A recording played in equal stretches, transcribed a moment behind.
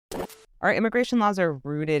our immigration laws are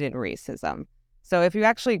rooted in racism. So if you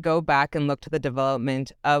actually go back and look to the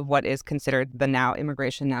development of what is considered the now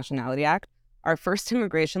Immigration Nationality Act, our first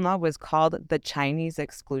immigration law was called the Chinese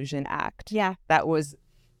Exclusion Act. Yeah. That was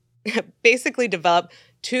basically developed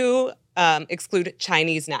to exclude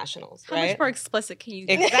Chinese nationals, How right? much more explicit can you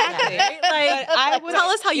get? Exactly. Like, tell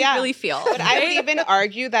us how you really feel. But I would even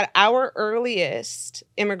argue that our earliest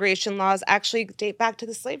immigration laws actually date back to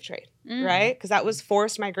the slave trade, right? Because that was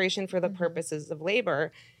forced migration for the purposes of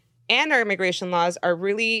labor. And our immigration laws are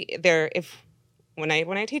really there. When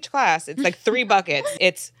I teach class, it's like 3 buckets.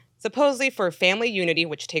 It's supposedly for family unity,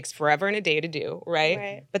 which takes forever and a day to do,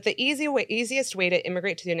 right? But the easiest way to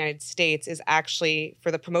immigrate to the United States is actually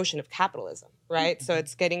for the promotion of capitalism, right? So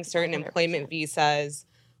it's getting certain 100%. Employment visas,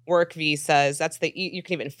 work visas. You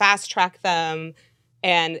can even fast track them.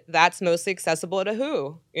 And that's mostly accessible to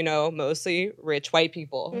who? Mostly rich white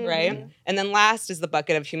people, right? And then last is the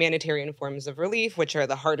bucket of humanitarian forms of relief, which are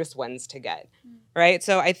the hardest ones to get, right?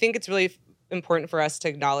 So I think it's really important for us to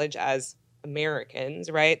acknowledge as Americans,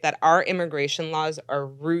 right, that our immigration laws are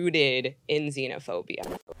rooted in xenophobia.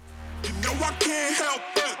 I can't help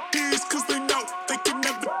these, 'cause they know they can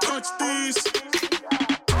never touch these.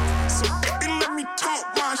 So baby, let me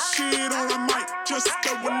talk my shit, or I might just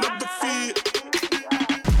go another feed.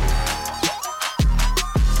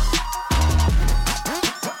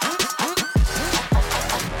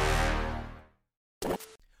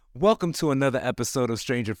 Welcome to another episode of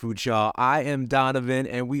Stranger Fruit, y'all. I am Donovan,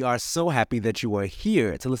 and we are so happy that you are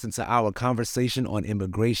here to listen to our conversation on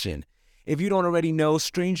immigration. If you don't already know,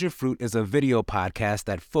 Stranger Fruit is a video podcast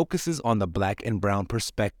that focuses on the Black and brown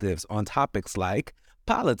perspectives on topics like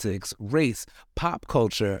politics, race, pop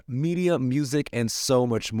culture, media, music, and so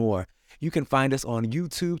much more. You can find us on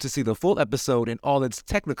YouTube to see the full episode in all its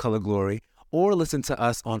Technicolor glory, or listen to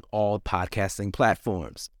us on all podcasting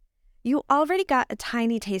platforms. You already got a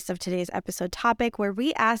tiny taste of today's episode topic, where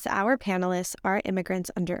we asked our panelists, are immigrants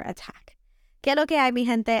under attack? Que lo que hay, mi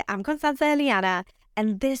gente? I'm Constanza Eliana,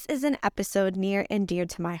 and this is an episode near and dear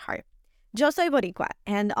to my heart. Yo soy Boricua,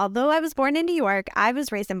 and although I was born in New York, I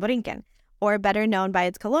was raised in Borinquen, or better known by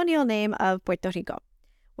its colonial name of Puerto Rico.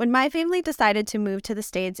 When my family decided to move to the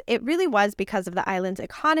States, it really was because of the island's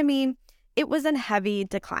economy. It was in heavy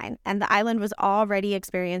decline, and the island was already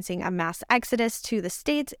experiencing a mass exodus to the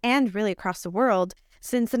States and really across the world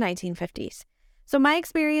since the 1950s. So my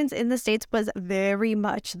experience in the States was very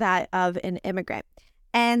much that of an immigrant.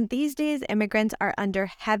 And these days, immigrants are under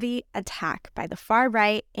heavy attack by the far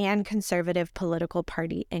right and conservative political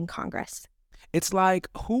party in Congress. It's like,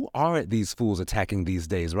 who aren't these fools attacking these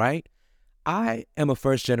days, right? I am a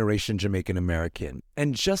first-generation Jamaican American,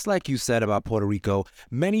 and just like you said about Puerto Rico,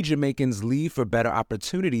 many Jamaicans leave for better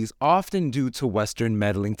opportunities, often due to Western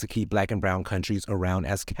meddling to keep Black and brown countries around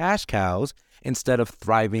as cash cows instead of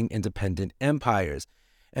thriving independent empires.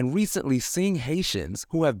 And recently, seeing Haitians,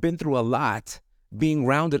 who have been through a lot, being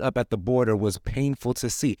rounded up at the border was painful to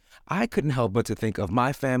see. I couldn't help but to think of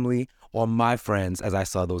my family or my friends as I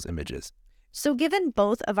saw those images. So given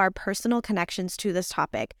both of our personal connections to this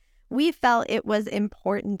topic, we felt it was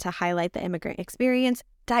important to highlight the immigrant experience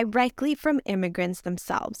directly from immigrants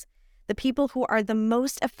themselves, the people who are the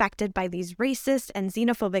most affected by these racist and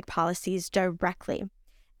xenophobic policies directly,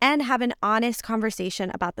 and have an honest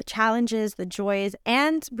conversation about the challenges, the joys,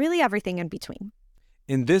 and really everything in between.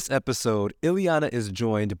 In this episode, Ileana is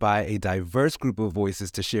joined by a diverse group of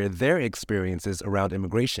voices to share their experiences around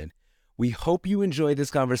immigration. We hope you enjoy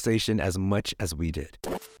this conversation as much as we did.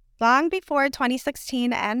 Long before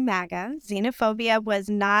 2016 and MAGA, xenophobia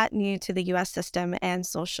was not new to the U.S. system and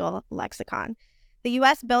social lexicon. The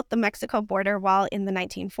U.S. built the Mexico border wall in the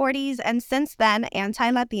 1940s, and since then,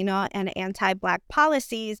 anti-Latino and anti-Black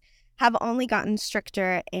policies have only gotten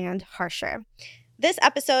stricter and harsher. This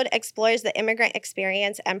episode explores the immigrant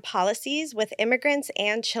experience and policies with immigrants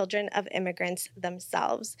and children of immigrants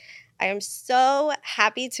themselves. I am so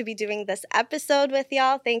happy to be doing this episode with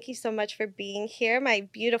y'all. Thank you so much for being here, my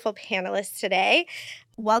beautiful panelists today.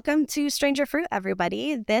 Welcome to Stranger Fruit,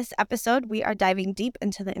 everybody. This episode, we are diving deep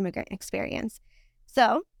into the immigrant experience.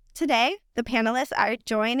 So today, the panelists are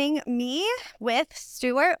joining me with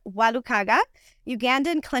Stuart Walukaga,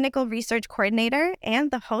 Ugandan Clinical Research Coordinator and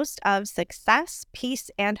the host of Success, Peace,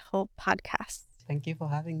 and Hope podcast. Thank you for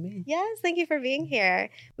having me. Yes, thank you for being here.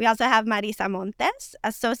 We also have Marisa Montes,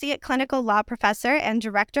 Associate Clinical Law Professor and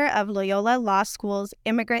Director of Loyola Law School's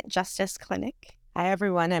Immigrant Justice Clinic. Hi,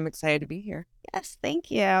 everyone. I'm excited to be here. Yes,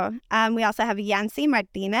 thank you. We also have Yancy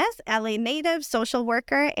Martinez, LA native, social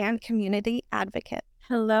worker, and community advocate.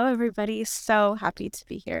 Hello, everybody. So happy to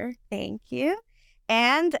be here. Thank you.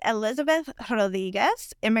 and Elizabeth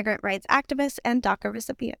Rodriguez, immigrant rights activist and DACA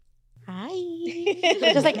recipient. Hi.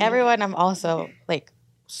 Just like everyone, I'm also like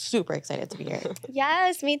super excited to be here.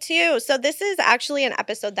 Yes, me too. So this is actually an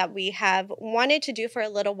episode that we have wanted to do for a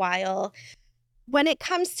little while. When it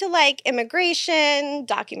comes to like immigration,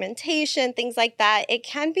 documentation, things like that, it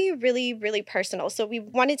can be really, really personal. So we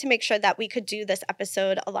wanted to make sure that we could do this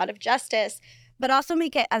episode a lot of justice, but also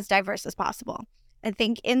make it as diverse as possible. I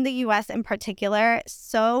think in the US in particular,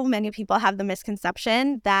 so many people have the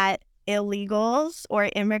misconception that illegals or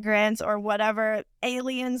immigrants or whatever,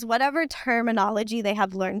 aliens, whatever terminology they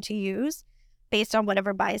have learned to use based on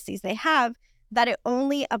whatever biases they have, that it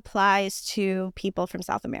only applies to people from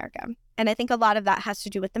South America. And I think a lot of that has to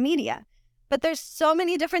do with the media. But there's so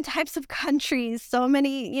many different types of countries, so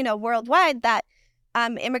many, worldwide that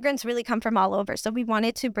immigrants really come from all over. So we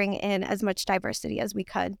wanted to bring in as much diversity as we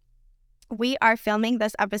could. We are filming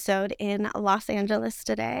this episode in Los Angeles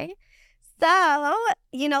today. So,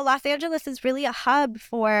 Los Angeles is really a hub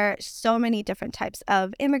for so many different types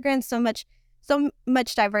of immigrants, so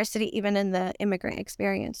much diversity even in the immigrant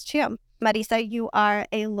experience too. Marisa, you are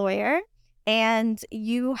a lawyer and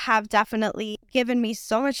you have definitely given me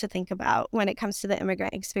so much to think about when it comes to the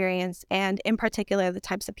immigrant experience and in particular the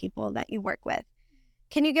types of people that you work with.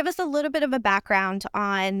 Can you give us a little bit of a background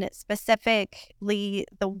on specifically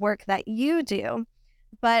the work that you do,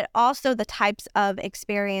 but also the types of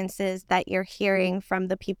experiences that you're hearing from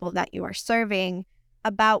the people that you are serving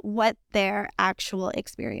about what their actual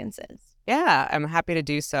experience is? Yeah, I'm happy to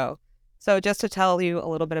do so. So just to tell you a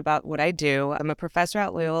little bit about what I do, I'm a professor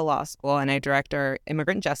at Loyola Law School and I direct our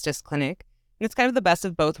Immigrant Justice Clinic. And it's kind of the best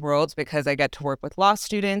of both worlds because I get to work with law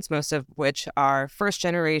students, most of which are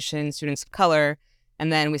first-generation students of color,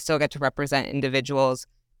 and then we still get to represent individuals,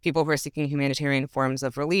 people who are seeking humanitarian forms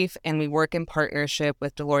of relief. And we work in partnership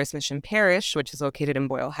with Dolores Mission Parish, which is located in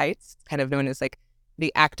Boyle Heights, kind of known as like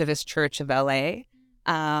the activist church of LA.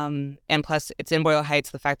 And plus it's in Boyle Heights,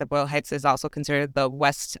 the fact that Boyle Heights is also considered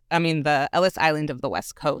the Ellis Island of the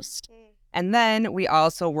West Coast. And then we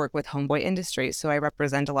also work with homeboy industries. So I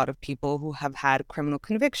represent a lot of people who have had criminal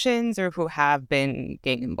convictions or who have been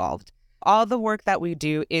gang involved. All the work that we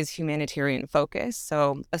do is humanitarian focused.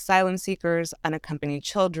 So asylum seekers, unaccompanied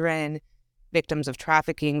children, victims of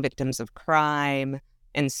trafficking, victims of crime,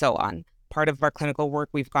 and so on. Part of our clinical work,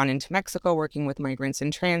 we've gone into Mexico working with migrants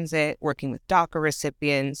in transit, working with DACA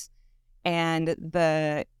recipients. And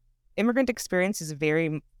the immigrant experience is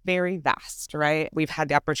very, very vast, right? We've had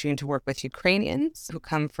the opportunity to work with Ukrainians who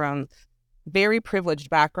come from very privileged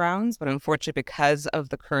backgrounds, but unfortunately, because of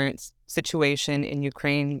the current situation in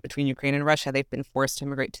Ukraine, between Ukraine and Russia, they've been forced to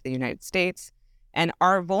immigrate to the United States and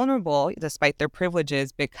are vulnerable despite their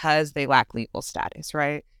privileges because they lack legal status,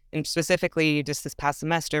 right? And specifically, just this past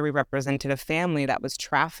semester, we represented a family that was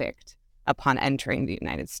trafficked upon entering the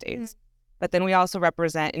United States. But then we also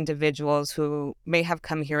represent individuals who may have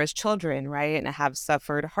come here as children, right, and have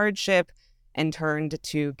suffered hardship and turned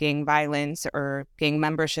to gang violence or gang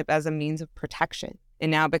membership as a means of protection.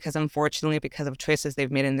 And now, because of choices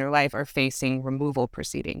they've made in their life, are facing removal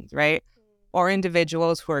proceedings, right? Or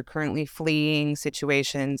individuals who are currently fleeing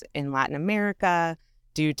situations in Latin America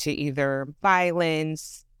due to either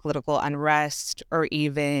violence, political unrest, or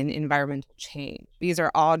even environmental change. These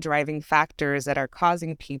are all driving factors that are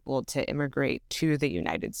causing people to immigrate to the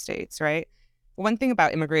United States, right? One thing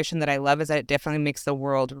about immigration that I love is that it definitely makes the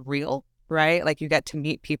world real, right? Like you get to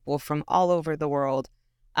meet people from all over the world,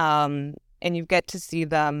 and you get to see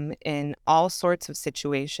them in all sorts of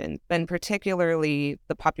situations. And particularly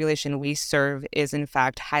the population we serve is in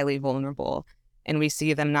fact highly vulnerable. And we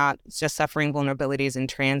see them not just suffering vulnerabilities in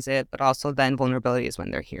transit, but also then vulnerabilities when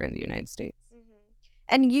they're here in the United States.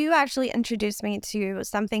 And you actually introduced me to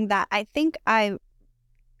something that I think I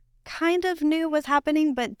kind of knew was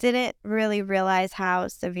happening, but didn't really realize how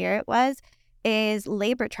severe it was, is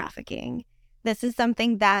labor trafficking. This is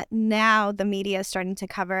something that now the media is starting to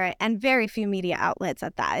cover, and very few media outlets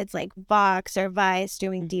at that. It's like Vox or Vice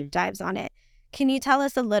doing deep dives on it. Can you tell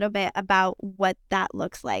us a little bit about what that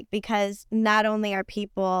looks like? Because not only are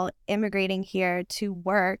people immigrating here to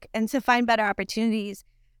work and to find better opportunities,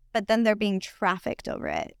 but then they're being trafficked over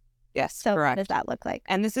it. Yes, so correct. What does that look like?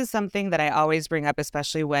 And this is something that I always bring up,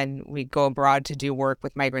 especially when we go abroad to do work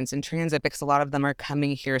with migrants in transit, because a lot of them are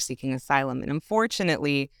coming here seeking asylum. And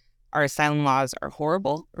unfortunately, our asylum laws are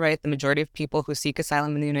horrible, right? The majority of people who seek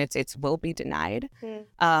asylum in the United States will be denied.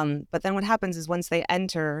 But then what happens is once they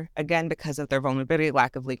enter, again, because of their vulnerability,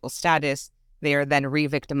 lack of legal status, they are then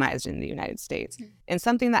re-victimized in the United States. And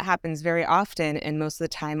something that happens very often, and most of the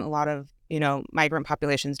time, a lot of migrant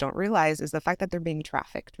populations don't realize is the fact that they're being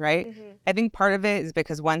trafficked, right? I think part of it is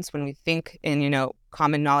because when we think in,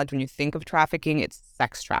 common knowledge, when you think of trafficking, it's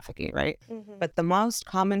sex trafficking, right? But the most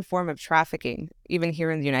common form of trafficking, even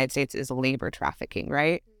here in the United States, is labor trafficking,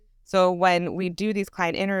 right? So when we do these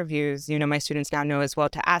client interviews, my students now know as well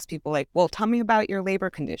to ask people like, well, tell me about your labor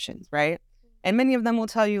conditions, right? And many of them will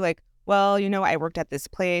tell you like, well, I worked at this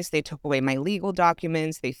place, they took away my legal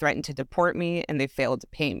documents, they threatened to deport me, and they failed to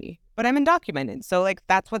pay me. But I'm undocumented. So like,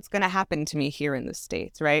 that's what's going to happen to me here in the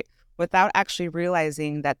States, right? Without actually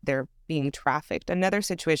realizing that they're being trafficked. Another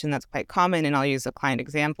situation that's quite common, and I'll use a client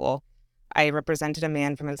example. I represented a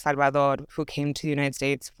man from El Salvador who came to the United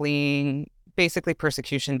States fleeing basically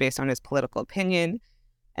persecution based on his political opinion.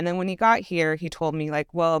 And then when he got here, he told me like,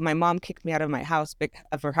 well, my mom kicked me out of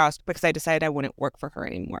her house because I decided I wouldn't work for her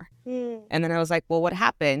anymore. And then I was like, well, what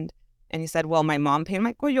happened? And he said, well, my mom paid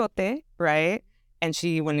my coyote, right? And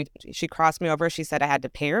when she crossed me over, she said I had to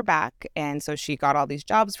pay her back. And so she got all these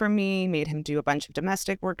jobs for me, made him do a bunch of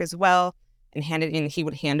domestic work as well, and he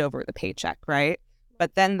would hand over the paycheck, right?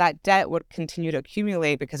 But then that debt would continue to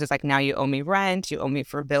accumulate because it's like, now you owe me rent, you owe me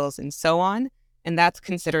for bills and so on. And that's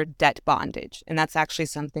considered debt bondage. And that's actually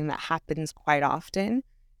something that happens quite often.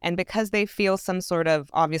 And because they feel some sort of,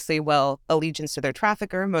 obviously, allegiance to their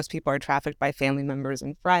trafficker, most people are trafficked by family members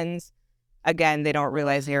and friends. Again, they don't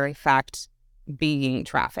realize they're in fact being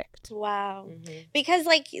trafficked. Wow. Because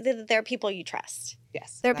they're people you trust.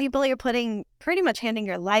 Yes. They're people you're pretty much handing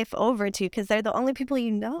your life over to because they're the only people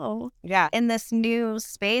you know in this new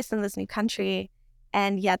space, in this new country.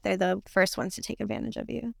 And yet they're the first ones to take advantage of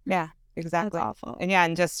you. Yeah. Exactly. That's awful.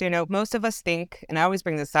 And just, most of us think, and I always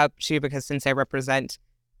bring this up too, because since I represent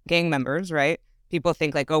gang members, right? People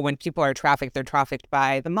think like, oh, when people are trafficked, they're trafficked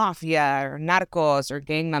by the mafia or narcos or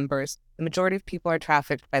gang members. The majority of people are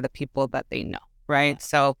trafficked by the people that they know, right?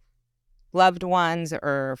 So loved ones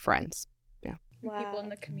or friends. Yeah. Wow. People in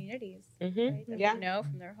the communities, right? That they know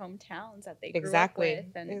from their hometowns that they grew up with.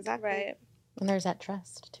 And Right. And there's that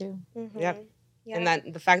trust too. Yep. Yeah. And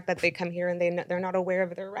that the fact that they come here and they're not aware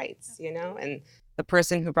of their rights, and the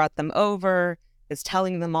person who brought them over is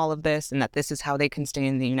telling them all of this and that this is how they can stay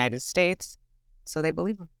in the United States. So they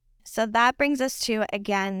believe them. So that brings us to,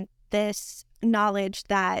 again, this knowledge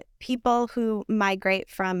that people who migrate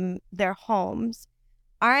from their homes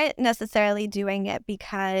aren't necessarily doing it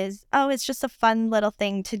because, it's just a fun little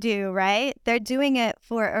thing to do, right? They're doing it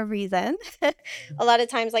for a reason. A lot of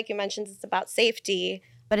times, like you mentioned, it's about safety,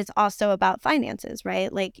 but it's also about finances,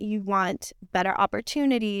 right? Like you want better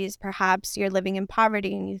opportunities. Perhaps you're living in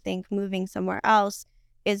poverty and you think moving somewhere else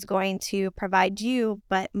is going to provide you,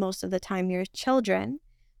 but most of the time your children,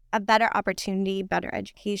 a better opportunity, better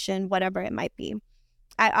education, whatever it might be.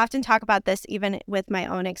 I often talk about this even with my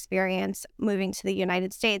own experience moving to the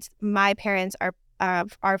United States. My parents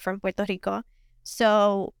are from Puerto Rico.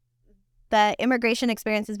 So the immigration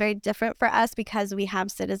experience is very different for us because we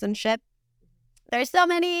have citizenship. There's so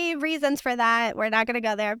many reasons for that. We're not going to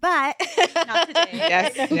go there, but not today.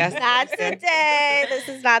 Yes. Not today. This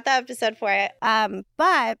is not the episode for it.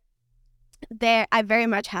 But I very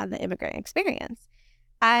much had the immigrant experience.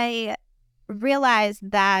 I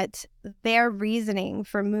realized that their reasoning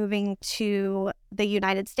for moving to the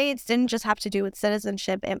United States didn't just have to do with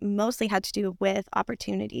citizenship. It mostly had to do with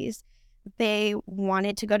opportunities. They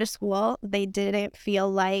wanted to go to school. They didn't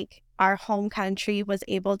feel like our home country was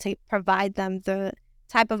able to provide them the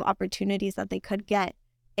type of opportunities that they could get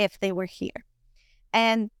if they were here.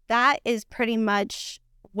 And that is pretty much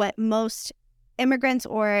what most immigrants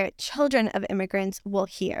or children of immigrants will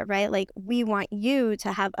hear, right? Like, we want you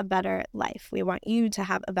to have a better life. We want you to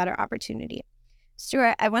have a better opportunity.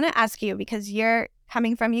 Stuart, I want to ask you, because you're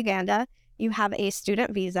coming from Uganda, you have a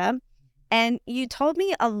student visa, and you told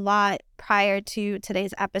me a lot prior to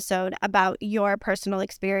today's episode about your personal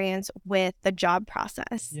experience with the job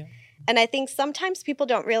process. Yeah. And I think sometimes people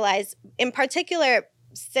don't realize, in particular,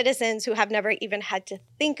 citizens who have never even had to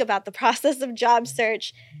think about the process of job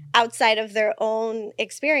search outside of their own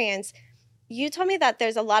experience. You told me that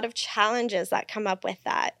there's a lot of challenges that come up with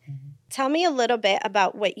that. Mm-hmm. Tell me a little bit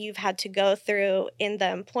about what you've had to go through in the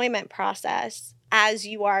employment process as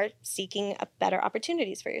you are seeking better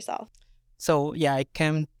opportunities for yourself. So, I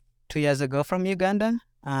came 2 years ago from Uganda,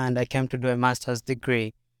 and I came to do a master's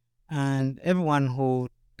degree. And everyone who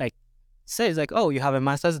says oh, you have a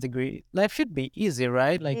master's degree, life should be easy,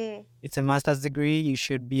 right? It's a master's degree, you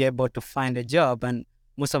should be able to find a job. And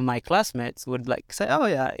most of my classmates would say, oh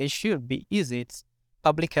yeah, it should be easy. It's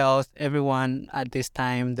public health. Everyone at this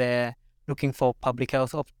time, they're looking for public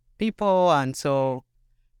health of people. And so,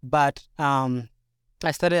 but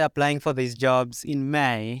I started applying for these jobs in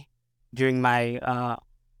May. during my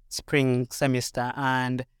spring semester,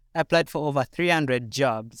 and I applied for over 300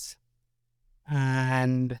 jobs.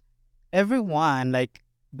 And everyone, like,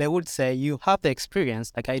 they would say, you have the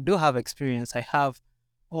experience. Like, I do have experience. I have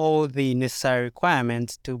all the necessary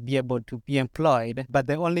requirements to be able to be employed. But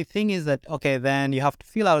the only thing is that, okay, then you have to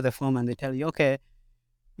fill out the form and they tell you, okay,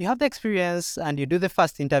 you have the experience, and you do the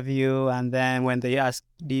first interview. And then when they ask,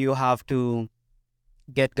 do you have to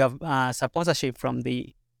get sponsorship from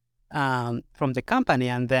the company?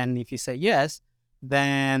 And then if you say yes,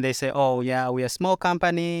 then they say, oh yeah, we're a small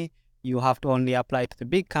company. You have to only apply to the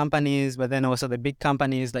big companies. But then also the big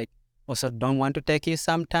companies like also don't want to take you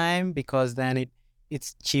sometime because then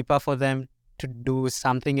it's cheaper for them to do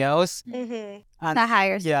something else. Mm-hmm. And The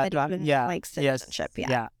higher like citizenship.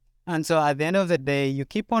 Yeah. And so at the end of the day, you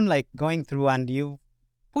keep on like going through, and you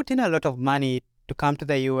put in a lot of money to come to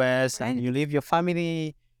the US, Right. and you leave your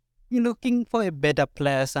family. You're looking for a better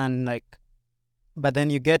place, and like, but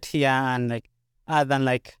then you get here, and like, other than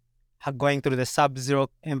like going through the sub-zero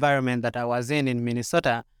environment that I was in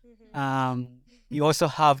Minnesota, you also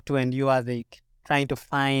have to endure like trying to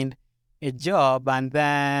find a job, and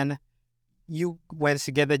then once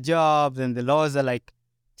you get the job, then the laws are like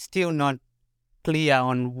still not clear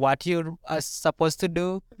on what you are supposed to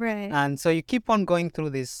do. Right. And so you keep on going through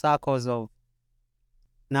these circles of,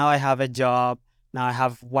 now I have a job, now I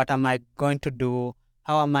have, what am I going to do?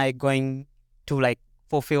 How am I going to like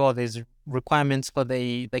fulfill all these requirements for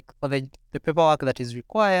the paperwork that is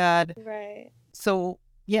required? Right. So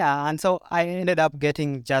yeah, and so I ended up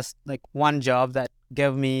getting just like one job that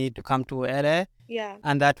gave me to come to LA. Yeah.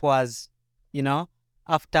 And that was,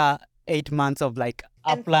 after 8 months of like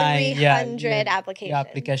And applying 300 applications.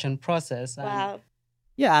 application process. Wow.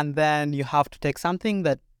 And then you have to take something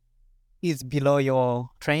that is below your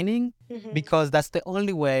training, Mhm. because that's the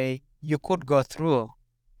only way you could go through.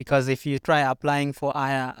 Because if you try applying for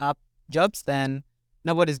higher up jobs, then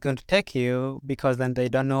nobody's going to take you, because then they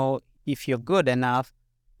don't know if you're good enough.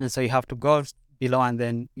 And so you have to go below, and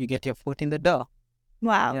then you get your foot in the door.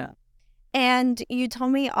 Wow. Yeah. And you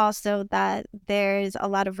told me also that there's a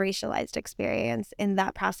lot of racialized experience in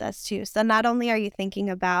that process too. So not only are you thinking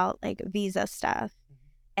about like visa stuff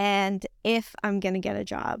and if I'm going to get a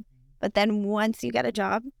job, but then once you get a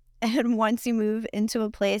job and once you move into a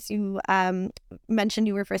place, you mentioned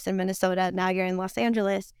you were first in Minnesota, now you're in Los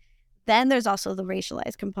Angeles, then there's also the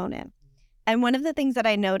racialized component. And one of the things that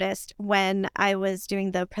I noticed when I was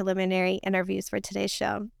doing the preliminary interviews for today's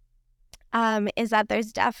show is that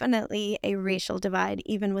there's definitely a racial divide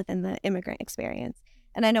even within the immigrant experience.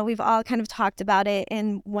 And I know we've all kind of talked about it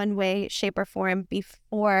in one way, shape, or form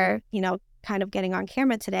before, kind of getting on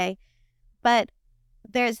camera today. But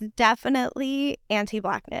there's definitely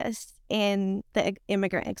anti-Blackness in the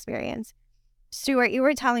immigrant experience. Stuart, you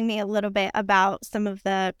were telling me a little bit about some of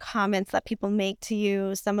the comments that people make to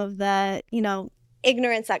you, some of the,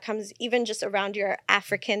 ignorance that comes even just around your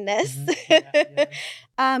Africanness.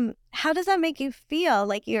 How does that make you feel?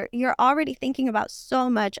 Like you're already thinking about so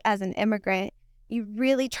much as an immigrant. You're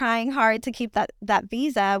really trying hard to keep that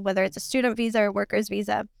visa, whether it's a student visa or worker's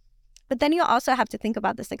visa. But then you also have to think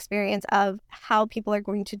about this experience of how people are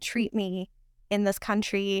going to treat me in this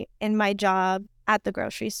country, in my job, at the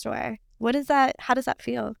grocery store. How does that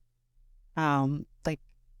feel? Like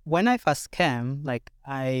when I first came, like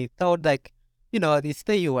I thought like, it's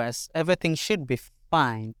the US, everything should be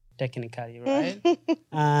fine technically, right?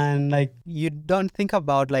 And like you don't think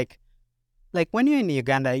about like when you're in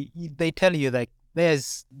Uganda, they tell you like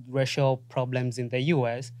there's racial problems in the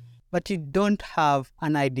US, but you don't have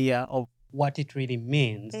an idea of what it really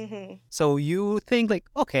means. Mm-hmm. So you think like,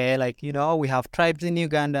 okay, like, we have tribes in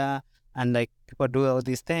Uganda and like people do all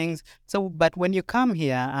these things. So, but when you come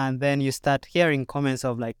here and then you start hearing comments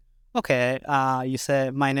of like, okay, you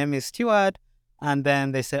say, my name is Stuart. And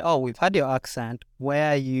then they say, oh, we've heard your accent.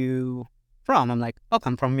 Where are you from? I'm like, oh,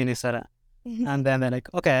 I'm from Minnesota. And then they're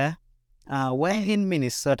like, okay, where in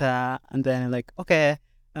Minnesota? And then like, okay,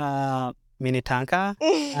 Minnetonka.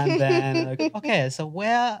 And then like, okay, so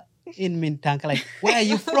where in Minnetonka? Like, where are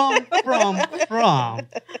you from? From?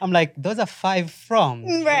 I'm like, those are 5 from.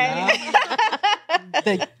 Right.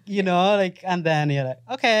 And then you're like,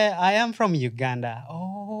 okay, I am from Uganda.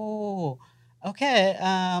 Oh, okay.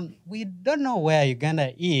 We don't know where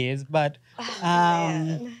Uganda is, but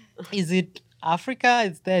is it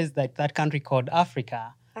Africa? There's like that country called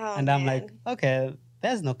Africa. Oh, and I'm man. like, okay,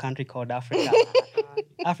 there's no country called Africa.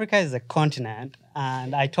 Africa is a continent,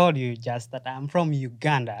 and I told you just that I'm from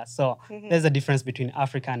Uganda. So there's a difference between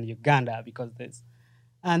Africa and Uganda because there's,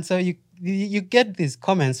 and so you get these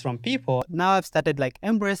comments from people. Now I've started like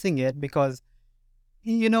embracing it because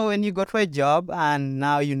when you go to a job and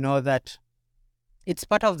now you know that it's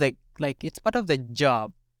part of the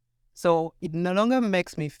job. So it no longer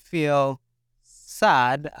makes me feel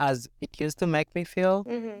sad as it used to make me feel.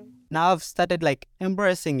 Now I've started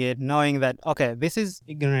embracing it, knowing that, okay, this is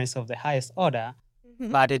ignorance of the highest order,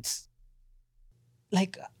 but it's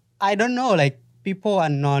I don't know, people are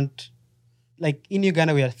not, in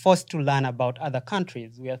Uganda, we are forced to learn about other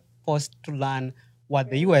countries. We are forced to learn what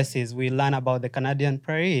the US is. We learn about the Canadian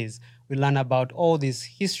prairies. We learn about all this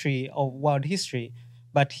history of world history.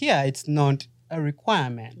 But here, it's not a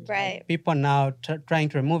requirement. Right. People now trying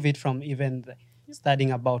to remove it from even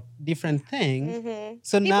studying about different things.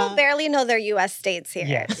 So People now barely know their U.S. states here.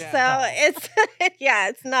 Yes. So it's,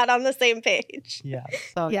 it's not on the same page. Yeah.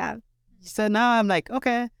 So now I'm like,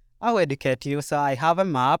 okay, I'll educate you. So I have a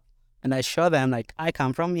map and I show them I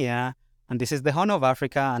come from here and this is the Horn of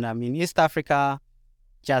Africa and I'm in East Africa.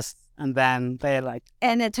 And then they're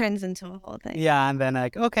And it turns into a whole thing. yeah, and then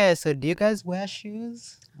okay, so do you guys wear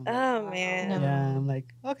shoes? Oh, man. Yeah, I'm like,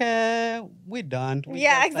 okay, we don't. We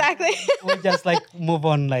Yeah, just, exactly. we just move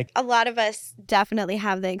on A lot of us definitely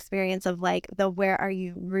have the experience of the where are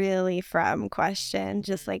you really from question,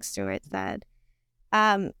 just like Stuart said.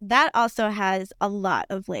 That also has a lot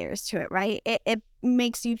of layers to it, right? It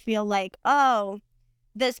makes you feel oh,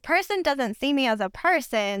 this person doesn't see me as a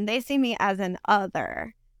person. They see me as an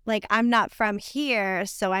other. I'm not from here,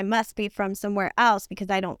 so I must be from somewhere else because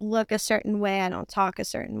I don't look a certain way. I don't talk a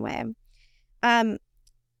certain way.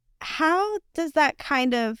 How does that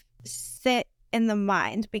kind of sit in the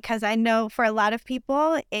mind? Because I know for a lot of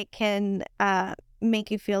people, it can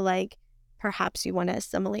make you feel like perhaps you want to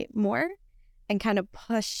assimilate more and kind of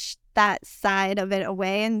push that side of it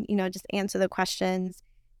away and, just answer the questions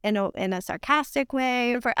in a sarcastic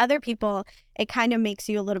way. For other people, it kind of makes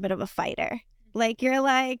you a little bit of a fighter. You're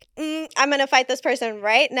I'm going to fight this person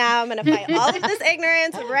right now. I'm going to fight all of this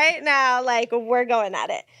ignorance right now. We're going at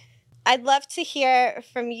it. I'd love to hear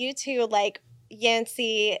from you two,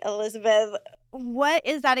 Yancy, Elizabeth. What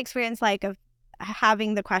is that experience like of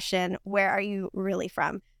having the question, where are you really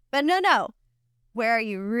from? But no, where are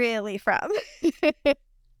you really from?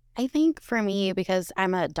 I think for me, because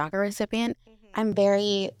I'm a DACA recipient, I'm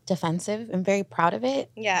very defensive and very proud of it.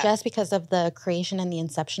 Yeah. Just because of the creation and the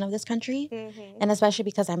inception of this country. And especially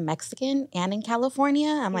because I'm Mexican and in California.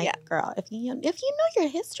 I'm girl, if you know your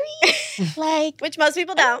history, which most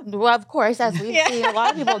people don't. Well, of course, as we've seen, a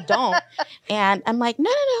lot of people don't. And I'm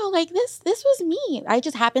no, this was me. I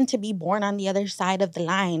just happened to be born on the other side of the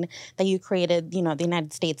line that you created, the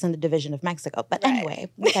United States and the division of Mexico. But anyway,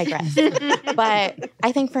 we digress. But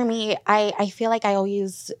I think for me, I feel like I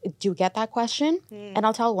always do get that question. And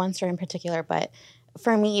I'll tell one story in particular, but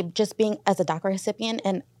for me, just being as a DACA recipient,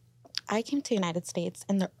 and I came to the United States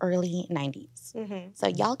in the early 90s. So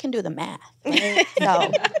y'all can do the math. Right?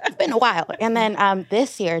 So it's been a while. And then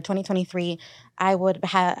this year, 2023, I would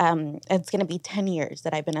have, it's going to be 10 years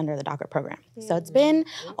that I've been under the DACA program. So it's been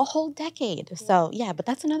a whole decade. So yeah, but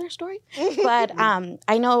that's another story. But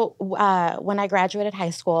I know when I graduated high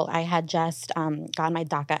school, I had just gotten my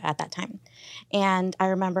DACA at that time. And I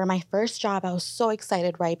remember my first job, I was so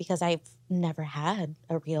excited, right? Because I've never had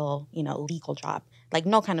a real, legal job,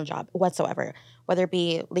 no kind of job whatsoever, whether it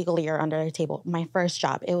be legally or under the table. My first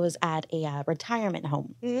job, it was at a retirement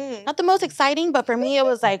home. Not the most exciting, but for me, it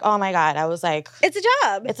was oh my God. I was it's a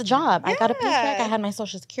job. It's a job. Yeah. I got a paycheck. I had my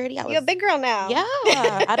Social Security. You're a big girl now.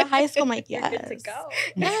 Yeah. Out of high school, I'm yes. You're good to go.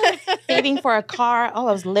 Yes. Saving for a car. Oh,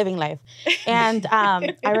 I was living life. And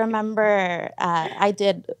I remember I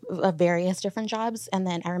did various different jobs. And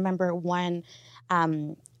then I remember one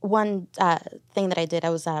thing that I did, I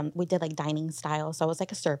was we did dining style. So I was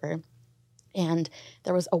a server. And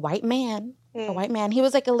there was a white man. He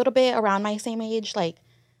was a little bit around my same age,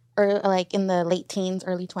 or in the late teens,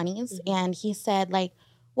 early 20s. And he said,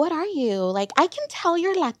 what are you? I can tell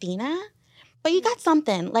you're Latina, but you got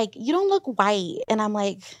something. You don't look white. And I'm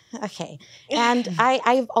okay. And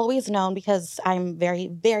I've always known, because I'm very,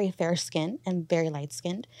 very fair-skinned and very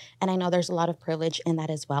light-skinned. And I know there's a lot of privilege in that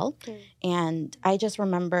as well. And I just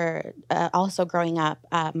remember also growing up,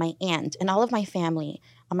 my aunt and all of my family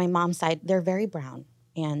on my mom's side, they're very brown.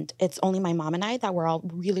 And it's only my mom and I that were all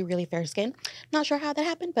really, really fair-skinned. Not sure how that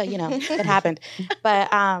happened, but, it happened. But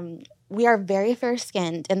we are very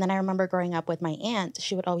fair-skinned. And then I remember growing up with my aunt,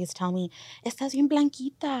 she would always tell me, estás bien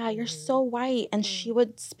blanquita, you're so white. And she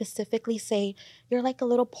would specifically say, you're like a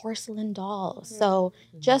little porcelain doll. So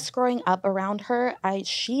just growing up around her,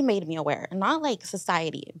 she made me aware. Not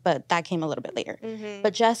society, but that came a little bit later.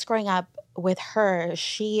 But just growing up with her,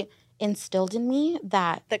 she instilled in me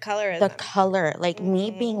that the color, me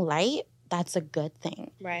being light that's a good thing.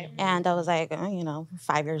 Right. And I was like, oh,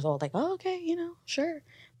 5 years old, like, oh, okay, sure.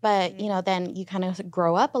 But, then you kind of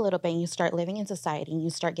grow up a little bit and you start living in society and you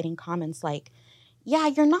start getting comments like, yeah,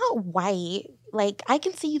 you're not white. Like, I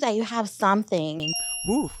can see that you have something.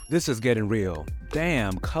 Woo, this is getting real.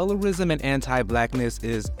 Damn, colorism and anti-blackness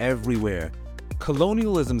is everywhere.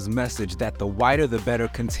 Colonialism's message that the whiter the better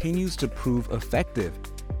continues to prove effective.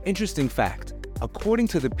 Interesting fact, according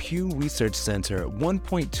to the Pew Research Center,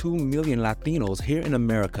 1.2 million Latinos here in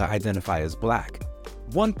America identify as Black.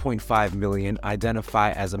 1.5 million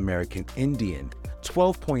identify as American Indian,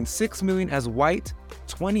 12.6 million as white,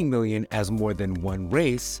 20 million as more than one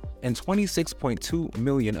race, and 26.2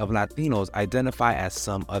 million of Latinos identify as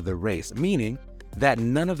some other race, meaning that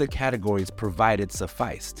none of the categories provided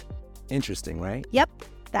sufficed. Interesting, right? Yep,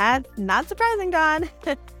 that's not surprising, Dawn.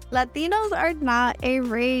 Latinos are not a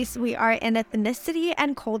race. We are an ethnicity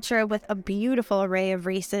and culture with a beautiful array of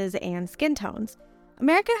races and skin tones.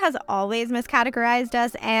 America has always miscategorized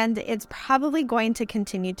us, and it's probably going to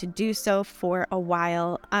continue to do so for a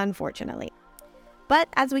while, unfortunately. But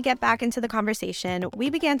as we get back into the conversation, we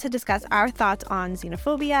began to discuss our thoughts on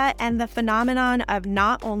xenophobia and the phenomenon of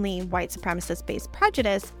not only white supremacist-based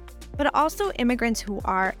prejudice, but also immigrants who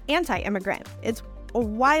are anti-immigrant. It's a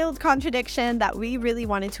wild contradiction that we really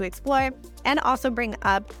wanted to explore and also bring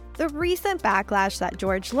up the recent backlash that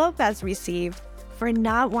George Lopez received for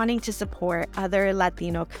not wanting to support other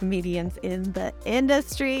Latino comedians in the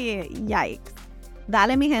industry. Yikes.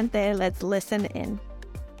 Dale, mi gente, let's listen in.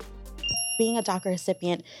 Being a DACA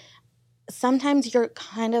recipient, sometimes you're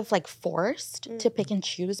kind of like forced to pick and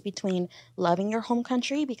choose between loving your home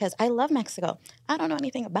country, because I love Mexico. I don't know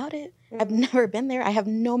anything about it. I've never been there. I have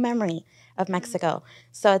no memory of Mexico.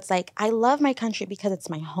 So it's like, I love my country because it's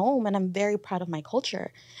my home and I'm very proud of my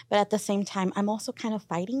culture. But at the same time, I'm also kind of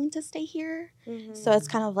fighting to stay here. So it's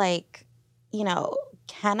kind of like,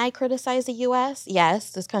 can I criticize the U.S.?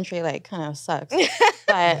 Yes, this country like kind of sucks.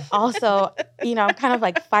 But also, I'm kind of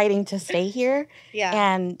like fighting to stay here. Yeah.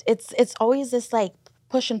 And it's always this like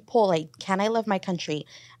push and pull, like, can I love my country?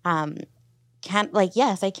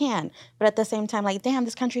 Yes, I can. But at the same time, like, damn,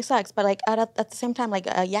 this country sucks. But like at the same time, like,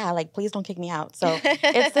 yeah, like, please don't kick me out. So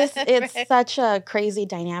it's such a crazy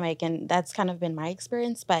dynamic. And that's kind of been my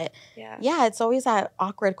experience. But yeah, it's always that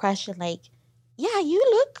awkward question, like, yeah,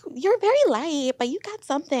 you're very light, but you got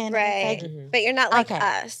something. Right. Like, but you're not like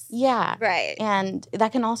us. Yeah. Right. And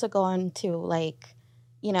that can also go into like,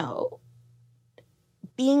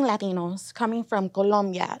 being Latinos, coming from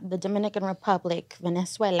Colombia, the Dominican Republic,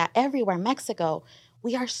 Venezuela, everywhere, Mexico,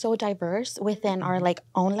 we are so diverse within our like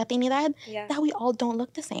own Latinidad that we all don't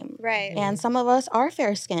look the same. Right. And some of us are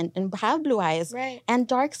fair-skinned and have blue eyes. Right. And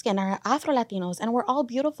dark-skinned are Afro-Latinos, and we're all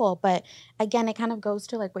beautiful. But again, it kind of goes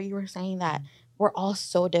to like what you were saying, that we're all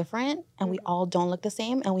so different and we all don't look the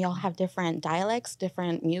same, and we all have different dialects,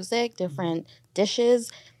 different music, different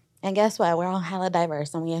dishes. And guess what? We're all hella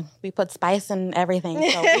diverse, and we put spice in everything,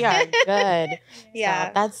 so we are good. Yeah.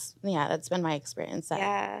 So that's been my experience.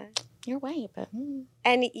 Yeah. You're white, but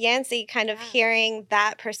And Yancy, kind of hearing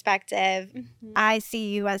that perspective. I see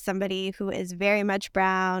you as somebody who is very much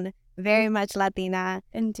brown, very much Latina.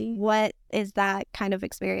 Indeed. What is that kind of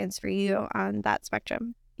experience for you on that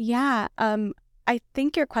spectrum? Yeah, I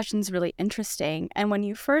think your question's really interesting. And when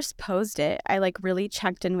you first posed it, I like really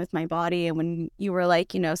checked in with my body. And when you were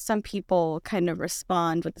like, some people kind of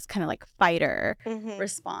respond with this kind of like fighter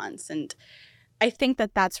response. And I think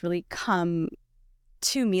that that's really come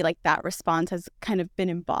to me, like that response has kind of been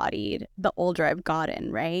embodied the older I've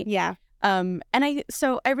gotten, right? Yeah. And I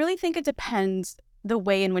really think it depends the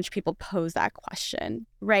way in which people pose that question,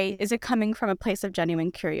 right? Is it coming from a place of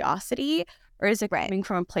genuine curiosity, or is it coming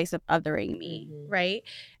from a place of othering me, right?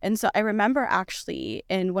 And so I remember actually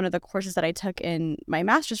in one of the courses that I took in my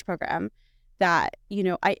master's program that,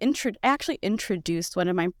 I actually introduced one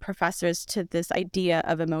of my professors to this idea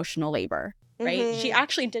of emotional labor, right? She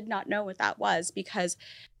actually did not know what that was, because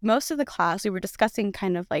most of the class, we were discussing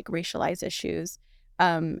kind of like racialized issues.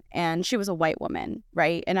 And she was a white woman,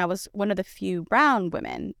 right? And I was one of the few brown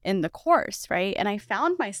women in the course, right? And I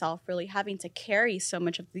found myself really having to carry so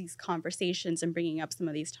much of these conversations and bringing up some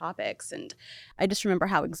of these topics. And I just remember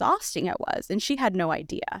how exhausting it was. And she had no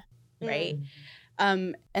idea, right?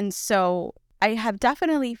 And so I have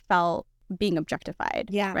definitely felt being objectified,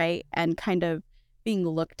 right? And kind of being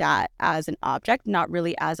looked at as an object, not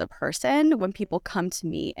really as a person, when people come to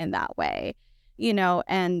me in that way,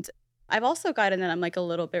 and I've also gotten that I'm like a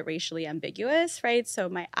little bit racially ambiguous, right? So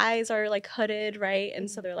my eyes are like hooded, right?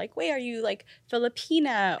 And so they're like, wait, are you like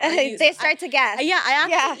Filipina? They start to guess. I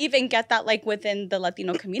actually even get that like within the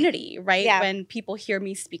Latino community, right? Yeah. When people hear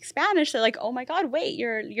me speak Spanish, they're like, oh my God, wait,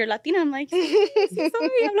 you're Latina. I'm like, sí, soy,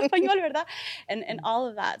 hablo español, ¿verdad? And all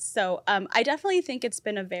of that. So I definitely think it's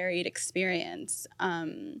been a varied experience.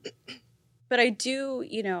 But I do,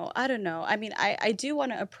 I don't know. I mean, I do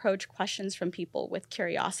want to approach questions from people with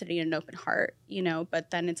curiosity and an open heart,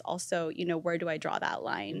 but then it's also, where do I draw that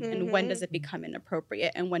line? And when does it become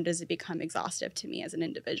inappropriate? And when does it become exhaustive to me as an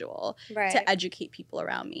individual to educate people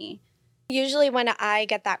around me? Usually when I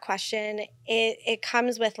get that question, it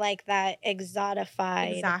comes with like that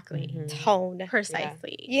exotified tone.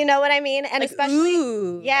 Precisely. Yeah. You know what I mean? And like, especially,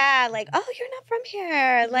 ooh. yeah, like, oh, you're not from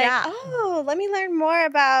here. Like, oh, let me learn more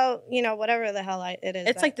about, whatever the hell it is.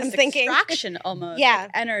 It's like this extraction almost, yeah.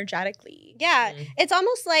 like energetically. Yeah. It's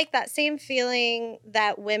almost like that same feeling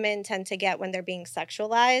that women tend to get when they're being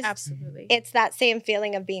sexualized. Absolutely. It's that same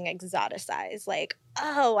feeling of being exoticized. Like,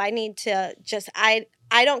 oh, I need to just, I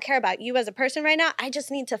don't care about you as a person right now. I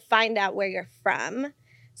just need to find out where you're from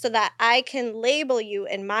so that I can label you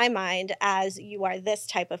in my mind as you are this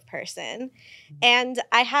type of person. And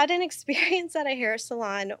I had an experience at a hair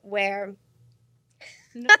salon where...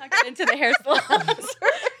 Not get into the hair salon.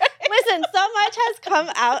 Listen, so much has come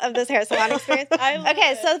out of this hair salon experience.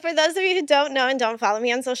 Okay, so for those of you who don't know and don't follow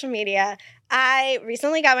me on social media, I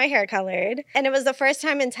recently got my hair colored. And it was the first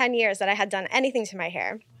time in 10 years that I had done anything to my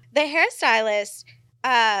hair. The hairstylist...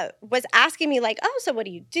 was asking me like, oh, so what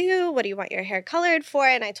do you do? What do you want your hair colored for?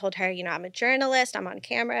 And I told her, I'm a journalist. I'm on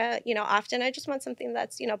camera. Often I just want something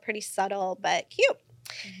that's, pretty subtle but cute.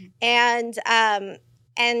 And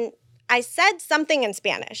I said something in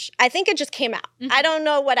Spanish. I think it just came out. I don't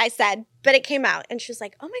know what I said, but it came out. And she was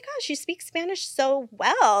like, oh my gosh, you speak Spanish so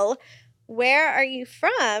well. Where are you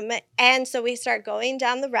from? And so we start going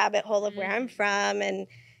down the rabbit hole of where I'm from and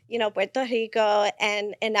Puerto Rico,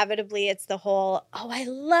 and inevitably it's the whole, oh, I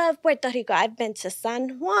love Puerto Rico. I've been to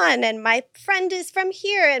San Juan, and my friend is from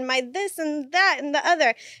here, and my this and that and the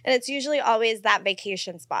other. And it's usually always that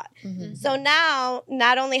vacation spot. So now,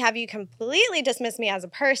 not only have you completely dismissed me as a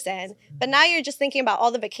person, but now you're just thinking about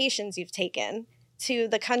all the vacations you've taken to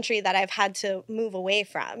the country that I've had to move away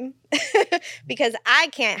from because I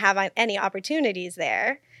can't have any opportunities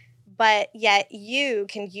there, but yet you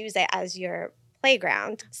can use it as your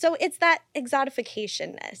playground. So it's that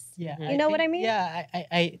exotificationness. Yeah. You know what I mean? Yeah,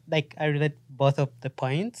 I relate both of the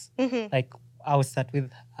points. Like I will start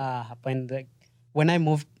with a point like when I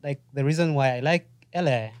moved, like the reason why I like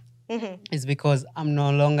LA is because I'm no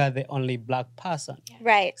longer the only Black person.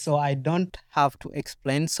 Right. So I don't have to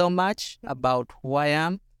explain so much about who I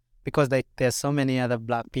am because like there's so many other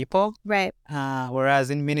Black people. Right. Whereas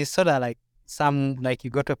in Minnesota, like you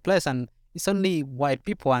go to a place and it's only white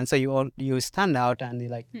people, and so you stand out and you're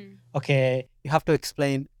like, okay, you have to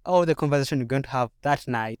explain, the conversation you're going to have that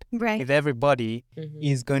night with everybody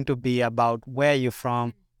is going to be about where you're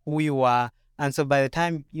from, who you are. And so by the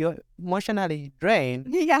time you're emotionally drained,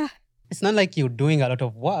 it's not like you're doing a lot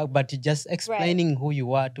of work, but you're just explaining who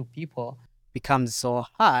you are to people becomes so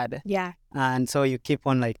hard. Yeah. And so you keep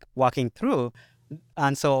on like walking through.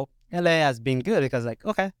 And so LA has been good because like,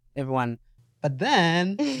 okay, everyone. But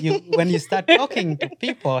then when you start talking to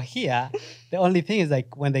people here, the only thing is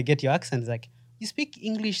like when they get your accent, it's like, you speak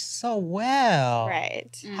English so well.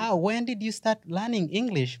 Right. When did you start learning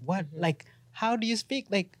English? What, like, how do you speak?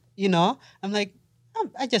 Like, I'm like,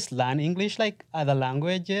 I just learn English like other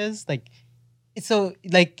languages. Like, so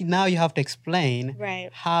like now you have to explain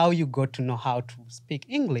how you got to know how to speak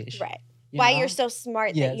English. Right. Why you're so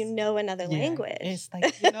smart that you know another language. It's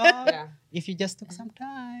like, if you just took some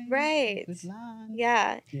time. Right.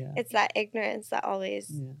 Yeah. It's that ignorance that always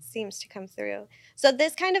seems to come through. So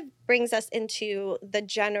this kind of brings us into the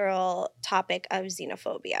general topic of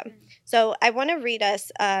xenophobia. So I want to read us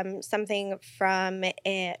something from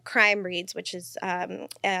Crime Reads, which is a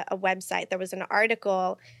website. There was an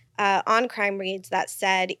article on Crime Reads that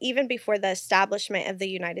said, even before the establishment of the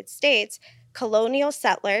United States, colonial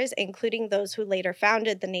settlers, including those who later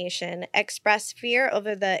founded the nation, expressed fear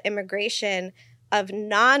over the immigration of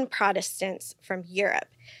non-Protestants from Europe.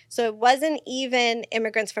 So it wasn't even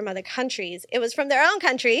immigrants from other countries. It was from their own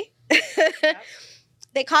country.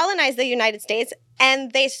 They colonized the United States,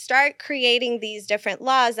 and they start creating these different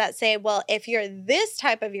laws that say, well, if you're this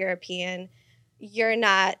type of European,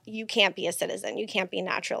 you can't be a citizen, you can't be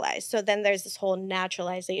naturalized. So then there's this whole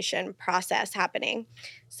naturalization process happening.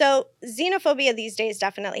 So xenophobia these days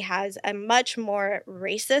definitely has a much more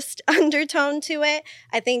racist undertone to it.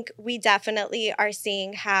 I think we definitely are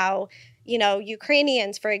seeing how,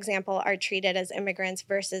 Ukrainians, for example, are treated as immigrants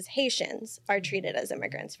versus Haitians are treated as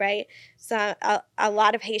immigrants, right? So a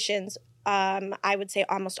lot of Haitians, I would say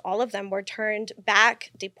almost all of them, were turned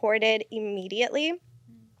back, deported immediately,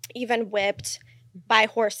 even whipped by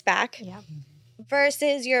horseback. Yeah.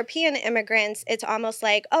 Versus European immigrants, it's almost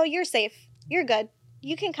like, oh, you're safe, you're good,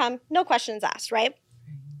 you can come, no questions asked, right?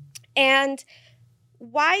 And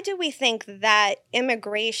why do we think that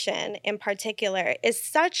immigration in particular is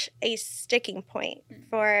such a sticking point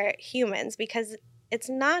for humans? Because it's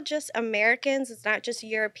not just Americans, it's not just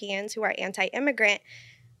Europeans who are anti-immigrant.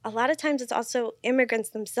 A lot of times it's also immigrants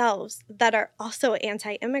themselves that are also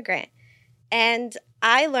anti-immigrant. And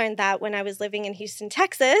I learned that when I was living in Houston,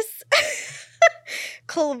 Texas,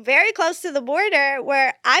 very close to the border,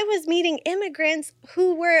 where I was meeting immigrants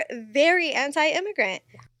who were very anti-immigrant.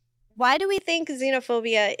 Why do we think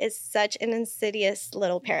xenophobia is such an insidious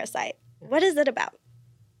little parasite? What is it about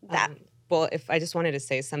that? Well, if I just wanted to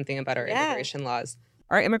say something about our immigration laws.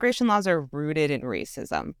 Our immigration laws are rooted in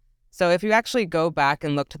racism. So if you actually go back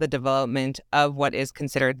and look to the development of what is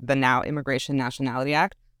considered the now Immigration Nationality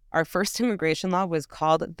Act, our first immigration law was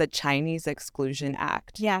called the Chinese Exclusion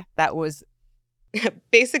Act. Yeah. That was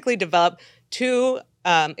basically developed to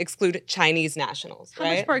exclude Chinese nationals, How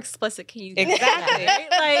right? much more explicit can you get? Exactly.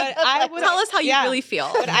 Like, tell us how you really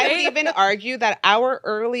feel. But I would even argue that our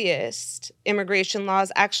earliest immigration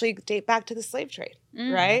laws actually date back to the slave trade,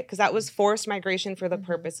 right? Because that was forced migration for the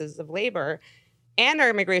purposes of labor. And our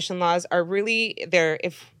immigration laws are really there.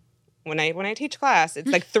 When I teach class,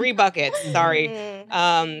 it's like 3 buckets. Sorry.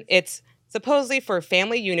 It's supposedly for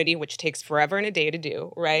family unity, which takes forever and a day to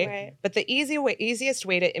do, right? But the easiest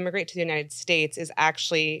way to immigrate to the United States is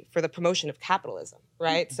actually for the promotion of capitalism,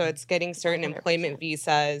 right? So it's getting certain 100%. Employment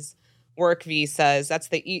visas, work visas.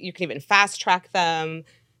 You can even fast track them.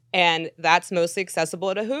 And that's mostly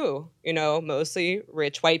accessible to who? Mostly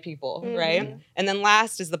rich white people, right? And then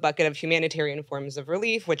last is the bucket of humanitarian forms of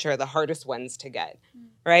relief, which are the hardest ones to get,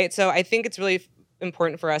 right? So I think it's really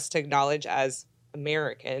important for us to acknowledge as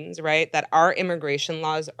Americans, right, that our immigration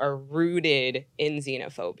laws are rooted in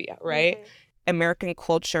xenophobia, right? American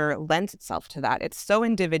culture lends itself to that. It's so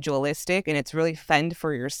individualistic and it's really fend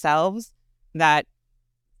for yourselves that,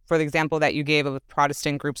 for the example that you gave of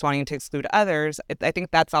Protestant groups wanting to exclude others, I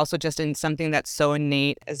think that's also just in something that's so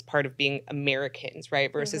innate as part of being Americans,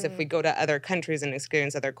 right? Versus if we go to other countries and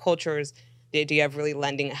experience other cultures, the idea of really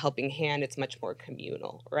lending a helping hand, it's much more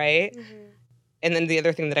communal, right? And then the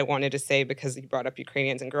other thing that I wanted to say, because you brought up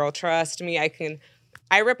Ukrainians, and girl, trust me,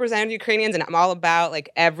 I represent Ukrainians, and I'm all about, like,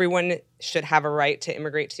 everyone should have a right to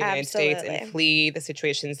immigrate to the United States and flee the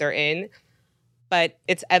situations they're in. But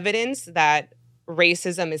it's evidence that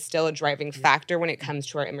racism is still a driving factor when it comes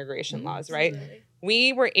to our immigration laws, right?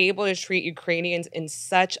 We were able to treat Ukrainians in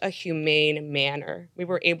such a humane manner. We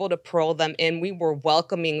were able to parole them in. We were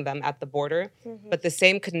welcoming them at the border. But the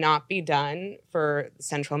same could not be done for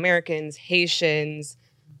Central Americans, Haitians,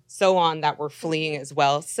 so on, that were fleeing as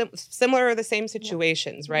well. Similar or the same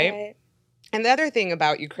situations, right? And the other thing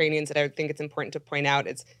about Ukrainians that I think it's important to point out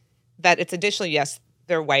is that it's additionally, yes,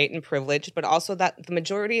 they're white and privileged, but also that the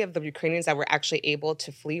majority of the Ukrainians that were actually able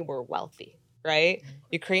to flee were wealthy, right?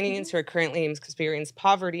 Ukrainians who are currently experience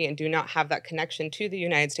poverty and do not have that connection to the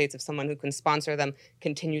United States of someone who can sponsor them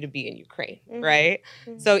continue to be in Ukraine, right?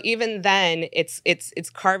 So even then, it's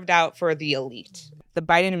carved out for the elite. The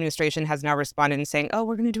Biden administration has now responded in saying, oh,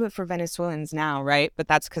 we're going to do it for Venezuelans now, right? But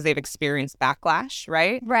that's because they've experienced backlash,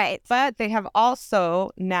 right? Right. But they have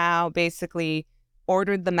also now basically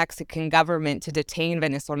ordered the Mexican government to detain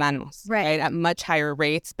Venezolanos, right, at much higher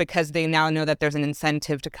rates because they now know that there's an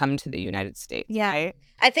incentive to come to the United States. Yeah. Right?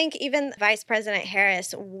 I think even Vice President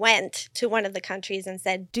Harris went to one of the countries and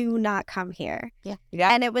said, do not come here. Yeah.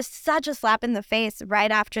 And it was such a slap in the face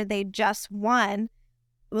right after they just won,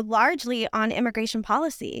 largely on immigration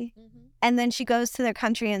policy. And then she goes to their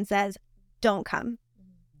country and says, don't come.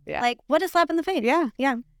 Yeah. Like, what a slap in the face. Yeah.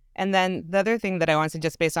 Yeah. And then the other thing that I want to,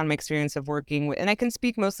 just based on my experience of working with, and I can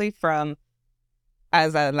speak mostly from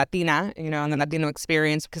as a Latina, and the Latino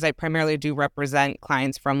experience, because I primarily do represent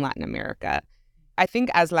clients from Latin America. I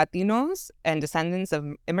think as Latinos and descendants of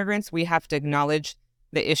immigrants, we have to acknowledge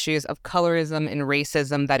the issues of colorism and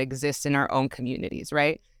racism that exist in our own communities,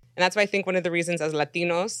 right? And that's why I think one of the reasons as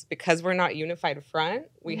Latinos, because we're not unified front,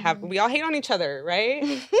 we all hate on each other, right?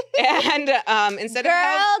 And instead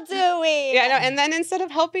of do we? Yeah, no, and then instead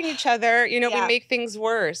of helping each other, we make things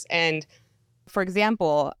worse. And for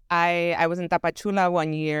example, I was in Tapachula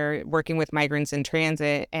one year working with migrants in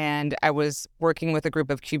transit, and I was working with a group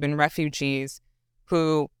of Cuban refugees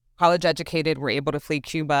who, college educated, were able to flee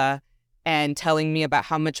Cuba, and telling me about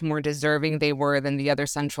how much more deserving they were than the other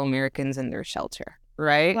Central Americans in their shelter,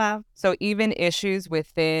 right? Wow. So even issues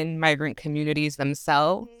within migrant communities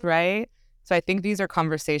themselves, right? So I think these are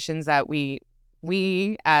conversations that we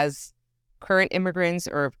as current immigrants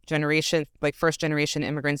or first generation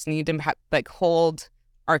immigrants need to hold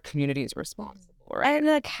our communities responsible. Right? And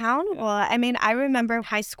accountable. I mean, I remember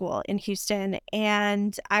high school in Houston,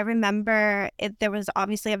 and I remember there was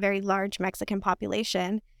obviously a very large Mexican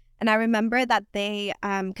population. And I remember that they,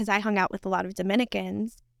 because I hung out with a lot of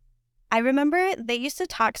Dominicans, I remember they used to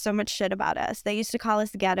talk so much shit about us. They used to call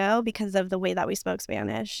us ghetto because of the way that we spoke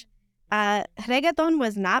Spanish. Reggaeton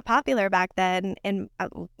was not popular back then, and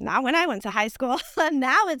not when I went to high school.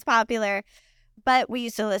 Now it's popular. But we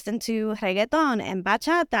used to listen to reggaeton and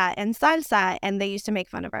bachata and salsa, and they used to make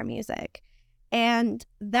fun of our music. And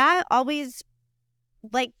that always,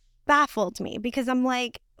 baffled me, because I'm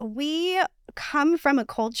like, we come from a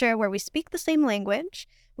culture where we speak the same language.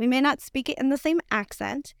 We may not speak it in the same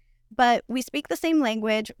accent, but we speak the same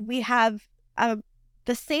language. We have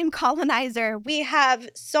the same colonizer. We have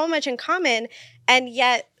so much in common, and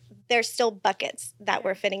yet there's still buckets that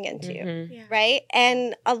we're fitting into, right?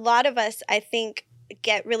 And a lot of us, I think,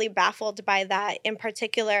 get really baffled by that. In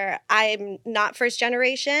particular, I'm not first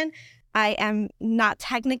generation. I am not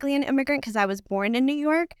technically an immigrant because I was born in New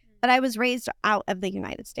York, but I was raised out of the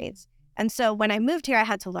United States. And so when I moved here, I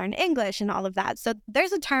had to learn English and all of that. So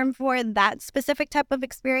there's a term for that specific type of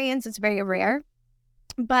experience. It's very rare.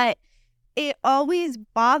 But it always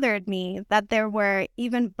bothered me that there were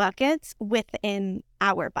even buckets within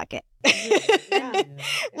our bucket.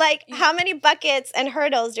 Like, how many buckets and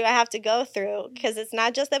hurdles do I have to go through? Because it's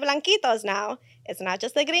not just the blanquitos now. It's not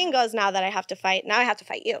just the gringos now that I have to fight. Now I have to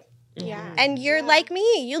fight you. Yeah. And you're like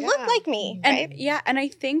me. You look like me, right? And I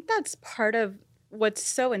think that's part of what's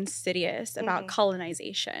so insidious about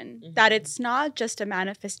colonization, that it's not just a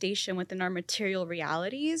manifestation within our material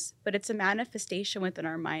realities, but it's a manifestation within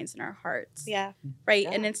our minds and our hearts. Yeah. Right.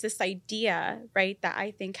 And it's this idea, right, that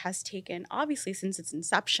I think has taken, obviously, since its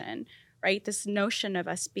inception, right, this notion of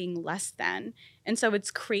us being less than. And so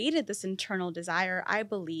it's created this internal desire, I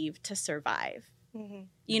believe, to survive.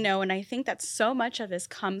 And I think that so much of this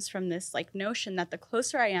comes from this notion that the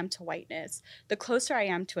closer I am to whiteness, the closer I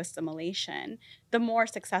am to assimilation, the more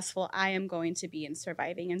successful I am going to be in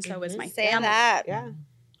surviving. And so is my family. That. Yeah.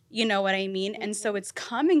 You know what I mean? And so it's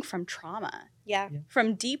coming from trauma. Yeah.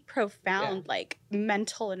 From deep, profound,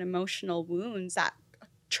 mental and emotional wounds that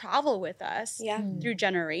travel with us through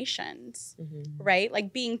generations, right?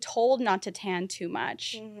 Like being told not to tan too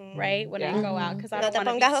much, right? When I go out, because I don't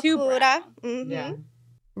want to be too brown.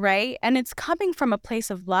 Right? And it's coming from a place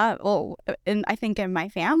of love. Oh, and I think in my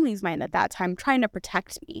family's mind at that time, trying to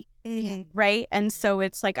protect me, right? And so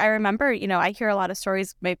it's I remember, I hear a lot of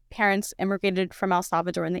stories. My parents immigrated from El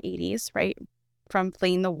Salvador in the 80s, right? From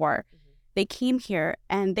fleeing the war. They came here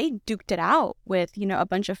and they duked it out with, a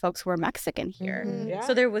bunch of folks who were Mexican here.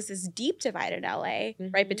 So there was this deep divide in LA,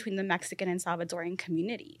 right, between the Mexican and Salvadoran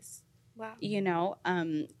communities. Wow.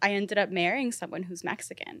 I ended up marrying someone who's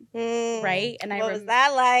Mexican, right? And what was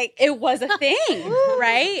that like? It was a thing,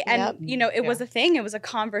 right? And, it was a thing. It was a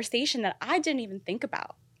conversation that I didn't even think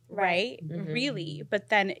about. Right. Really. But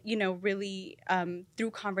then, really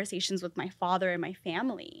through conversations with my father and my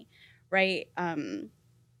family, right?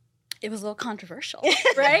 It was a little controversial,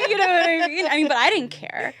 right? You know what I mean? I mean, but I didn't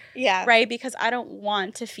care. Yeah. Right? Because I don't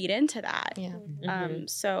want to feed into that. Yeah.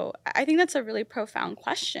 So I think that's a really profound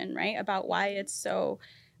question, right? About why it's so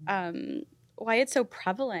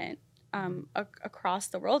prevalent across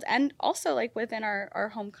the world, and also within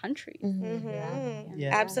our home country. Yeah.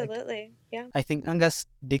 Absolutely. Yeah. I think Angus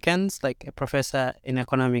Dickens, a professor in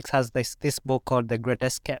economics, has this book called The Great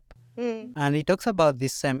Escape. And he talks about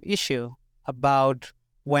this same issue about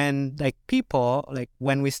when people,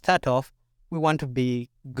 when we start off, we want to be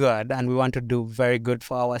good and we want to do very good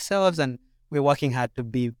for ourselves, and we're working hard to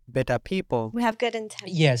be better people. We have good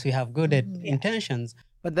intentions. Yes, we have good intentions.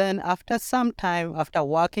 But then after some time, after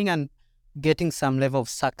working and getting some level of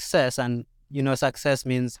success, and success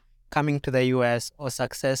means coming to the US, or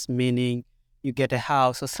success meaning you get a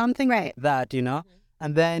house or something like that,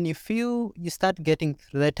 and then you start getting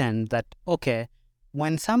threatened that, okay,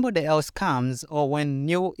 when somebody else comes or when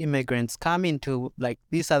new immigrants come into like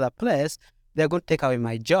this other place, they're going to take away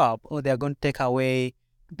my job or they're going to take away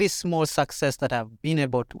this small success that I've been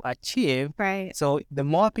able to achieve. Right. So the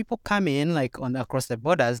more people come in, like across the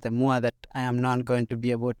borders, the more that I am not going to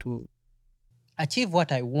be able to achieve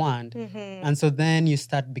what I want. And so then you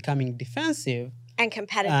start becoming defensive. And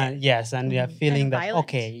competitive. Yes, and you're feeling And that, violent.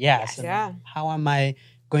 okay, yes, and Yeah. how am I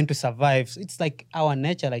going to survive? So it's like our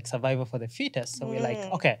nature, like survival for the fittest. So we're like,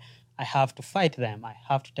 okay, I have to fight them. I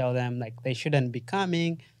have to tell them like they shouldn't be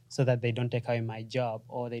coming so that they don't take away my job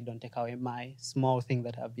or they don't take away my small thing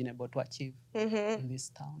that I've been able to achieve in this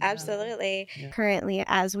town. Absolutely. Currently,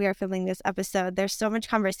 as we are filming this episode, there's so much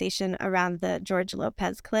conversation around the George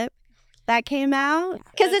Lopez clip that came out.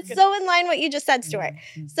 Because it's so in line what you just said, Stuart.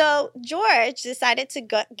 So George decided to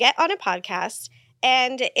get on a podcast,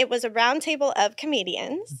 and it was a roundtable of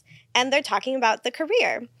comedians, and they're talking about the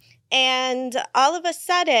career. And all of a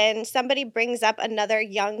sudden, somebody brings up another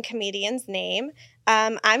young comedian's name.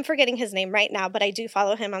 I'm forgetting his name right now, but I do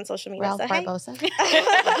follow him on social media. Ralph So, hey.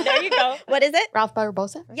 Barbosa. There you go. What is it? Ralph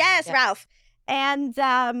Barbosa. Yes, Yeah. Ralph.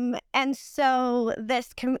 And so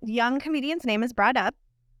this young comedian's name is brought up.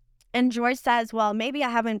 And George says, well, maybe I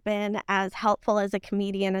haven't been as helpful as a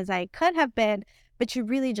comedian as I could have been, but you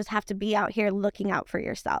really just have to be out here looking out for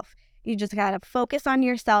yourself. You just got to focus on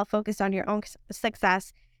yourself, focus on your own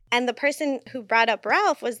success. And the person who brought up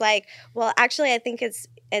Ralph was like, well, actually, I think it's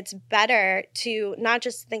better to not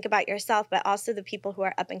just think about yourself, but also the people who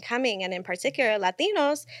are up and coming, and in particular,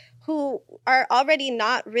 Latinos, who are already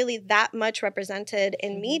not really that much represented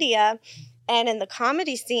in media. And in the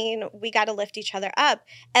comedy scene, we got to lift each other up.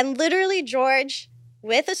 And literally, George,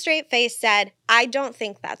 with a straight face, said, I don't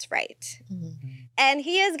think that's right. And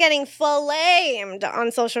he is getting flamed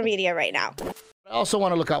on social media right now. I also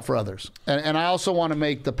want to look out for others, and I also want to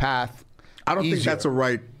make the path. I don't think easier. that's a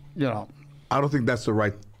right. You know, I don't think that's the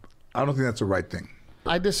right. I don't think that's the right thing.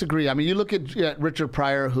 I disagree. I mean, you look at Richard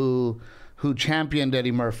Pryor, who championed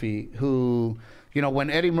Eddie Murphy, who, you know, when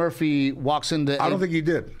Eddie Murphy walks into... I don't think he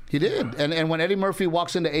did. He did. And when Eddie Murphy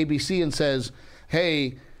walks into ABC and says,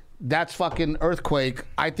 hey, that's fucking Earthquake,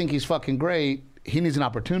 I think he's fucking great, he needs an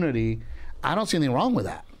opportunity, I don't see anything wrong with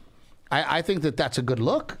that. I think that that's a good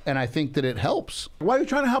look, and I think that it helps. Why are you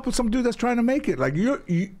trying to help some dude that's trying to make it? Like, you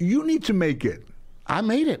need to make it. I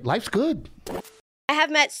made it. Life's good. I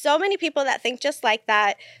have met so many people that think just like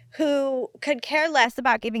that, who could care less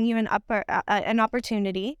About giving you an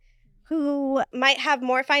opportunity, who might have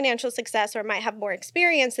more financial success or might have more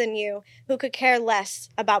experience than you, who could care less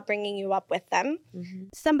about bringing you up with them.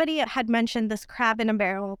 somebody had mentioned this crab in a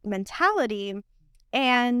barrel mentality.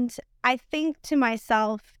 And I think to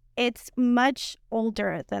myself, it's much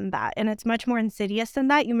older than that. And it's much more insidious than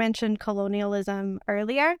that. You mentioned colonialism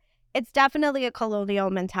earlier. It's definitely a colonial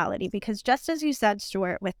mentality, because just as you said,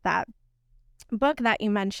 Stuart, with that book that you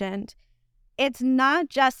mentioned, it's not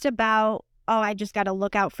just about, oh, I just got to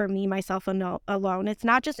look out for me, myself alone. It's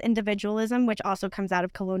not just individualism, which also comes out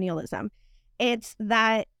of colonialism. It's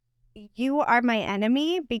that you are my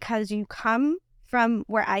enemy because you come from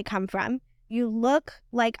where I come from. You look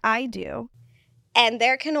like I do. And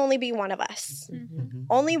there can only be one of us.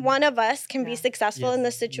 Only one of us can be successful in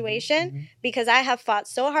this situation, because I have fought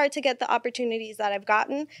so hard to get the opportunities that I've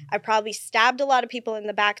gotten. I probably stabbed a lot of people in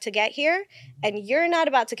the back to get here, and you're not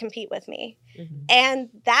about to compete with me. And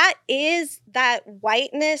that is that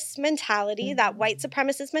whiteness mentality, that white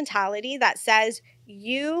supremacist mentality that says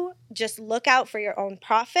you just look out for your own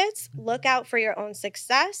profits, look out for your own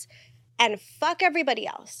success, and fuck everybody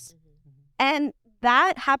else. And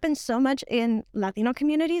that happens so much in Latino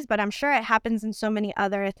communities, but I'm sure it happens in so many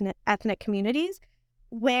other ethnic communities,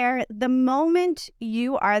 where the moment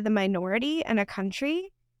you are the minority in a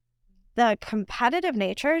country, the competitive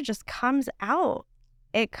nature just comes out.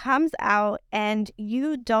 It comes out, and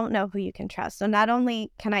you don't know who you can trust. So not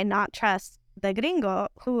only can I not trust the gringo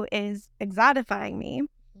who is exotifying me,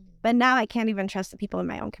 but now I can't even trust the people in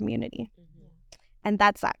my own community. And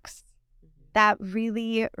that sucks. That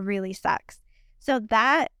really, really sucks. So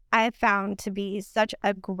that I found to be such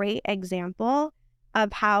a great example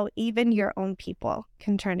of how even your own people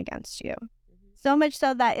can turn against you. So much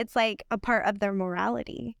so that it's like a part of their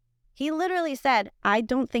morality. He literally said, I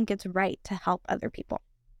don't think it's right to help other people.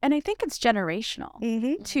 And I think it's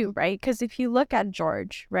generational too, right? Because if you look at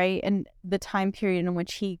George, right, and the time period in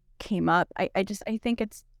which he came up, I think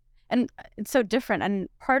it's so different. And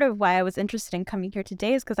part of why I was interested in coming here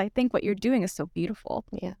today is because I think what you're doing is so beautiful.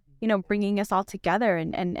 Yeah. You know, bringing us all together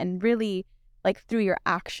and really, like, through your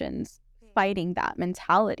actions, fighting that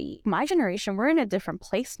mentality. My generation, we're in a different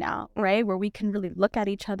place now, right? Where we can really look at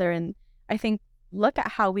each other. And I think look at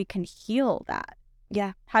how we can heal that.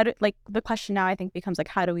 Yeah. How do, like, the question now I think becomes like,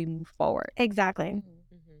 how do we move forward? Exactly.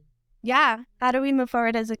 Yeah. How do we move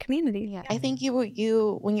forward as a community? Yeah, I think you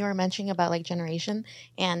when you were mentioning about like generation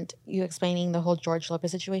and you explaining the whole George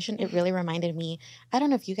Lopez situation, it really reminded me. I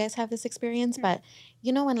don't know if you guys have this experience, but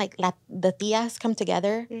you know when like the tias come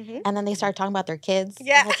together and then they start talking about their kids.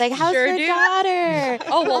 Yeah. And it's like, how's your daughter?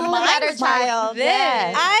 Oh, well, my daughter's child.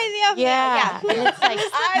 Yes. Yeah. And it's like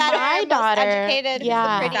my daughter. Educated,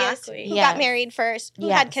 Yeah. the prettiest, Exactly. who Yes. got married first, who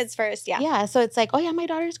had kids first. Yeah. Yeah. So it's like, oh yeah, my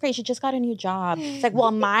daughter's great. She just got a new job. It's like,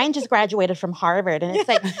 well, mine just graduated from Harvard. And it's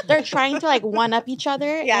like they're trying to like one up each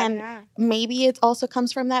other. Yeah. And maybe it also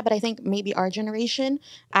comes from that. But I think maybe our generation,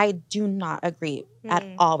 I do not agree at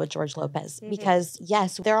all with George Lopez. Because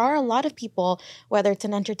yes, there are a lot of people, whether it's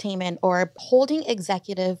in entertainment or holding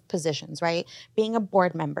executive positions, right? Being a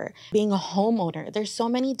board member, being a homeowner. There's so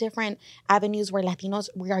many different avenues where Latinos,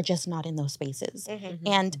 we are just not in those spaces.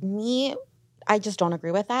 And me, I just don't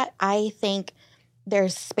agree with that. I think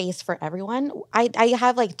there's space for everyone. I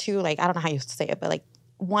have like two, like, I don't know how you say it, but like,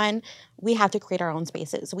 one, we have to create our own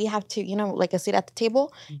spaces. We have to, like a seat at the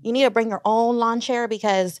table. You need to bring your own lawn chair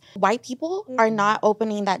because white people are not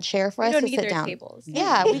opening that chair for us to sit down. Tables.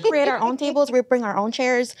 Yeah, we create our own tables. We bring our own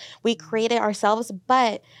chairs. We create it ourselves.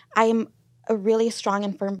 But I'm a really strong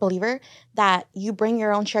and firm believer that you bring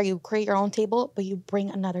your own chair, you create your own table, but you bring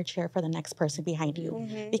another chair for the next person behind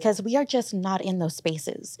you because we are just not in those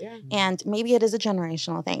spaces. And maybe it is a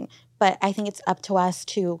generational thing, but I think it's up to us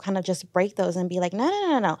to kind of just break those and be like,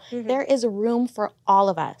 no. There is room for all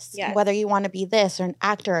of us, whether you want to be this or an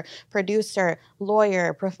actor, producer,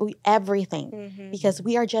 lawyer, everything, because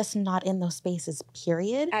we are just not in those spaces,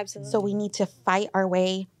 period. Absolutely. So we need to fight our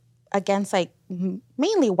way against like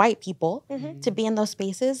mainly white people to be in those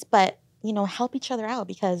spaces, but help each other out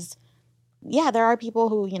because there are people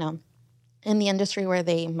who in the industry where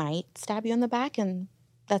they might stab you in the back, and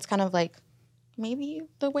that's kind of like maybe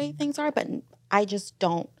the way things are, but I just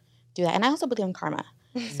don't do that. And I also believe in karma.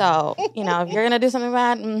 So, if you're gonna do something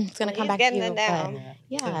bad, it's gonna come back to you.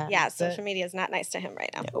 But, social media is not nice to him right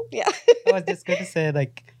now. I was just going to say,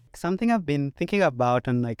 like, something I've been thinking about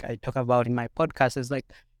and like I talk about in my podcast is like,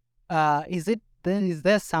 is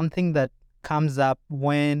there something that comes up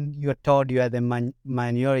when you're told you are the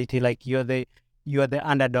minority, like you're the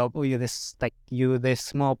underdog, or you're the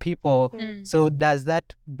small people? So does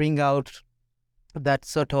that bring out that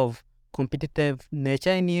sort of competitive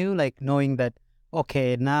nature in you, like knowing that,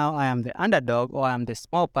 okay, now I am the underdog or I am the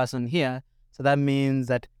small person here, so that means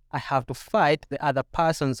that I have to fight the other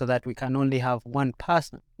person so that we can only have one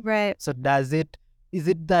person. Right. So is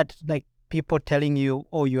it that like people telling you,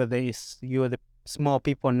 oh, you're the small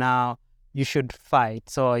people now, you should fight?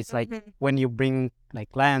 So it's like when you bring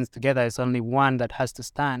like lions together, it's only one that has to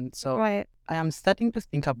stand. So right. I am starting to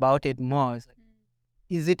think about it more. It's like,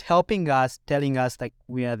 is it helping us, telling us like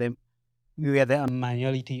we are the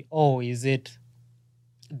minority, or is it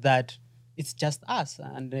that it's just us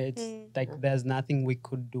and it's like there's nothing we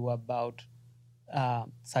could do about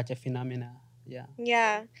such a phenomena?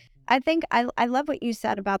 Yeah. I think I love what you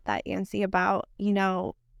said about that, Yancy, about,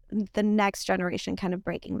 the next generation kind of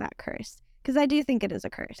breaking that curse. Because I do think it is a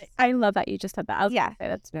curse. I love that you just said that. Yeah.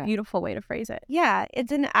 That's a beautiful way to phrase it. Yeah,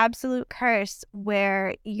 it's an absolute curse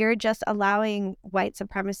where you're just allowing white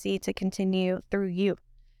supremacy to continue through you.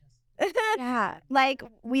 Yeah. Like,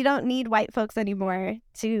 we don't need white folks anymore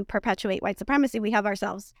to perpetuate white supremacy. We have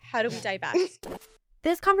ourselves. How do we divest?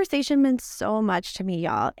 This conversation meant so much to me,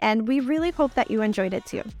 y'all, and we really hope that you enjoyed it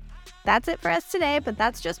too. That's it for us today, but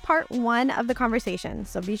that's just part one of the conversation.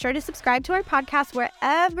 So be sure to subscribe to our podcast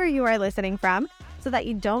wherever you are listening from so that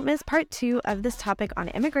you don't miss part two of this topic on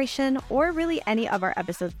immigration or really any of our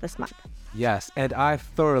episodes this month. Yes, and I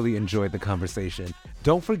thoroughly enjoyed the conversation.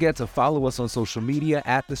 Don't forget to follow us on social media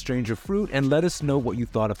at The Stranger Fruit and let us know what you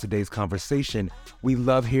thought of today's conversation. We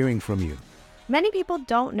love hearing from you. Many people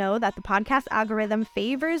don't know that the podcast algorithm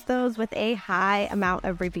favors those with a high amount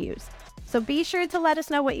of reviews. So be sure to let us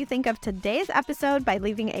know what you think of today's episode by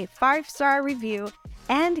leaving a 5-star review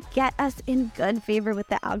and get us in good favor with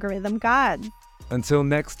the algorithm god. Until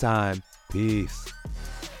next time, peace.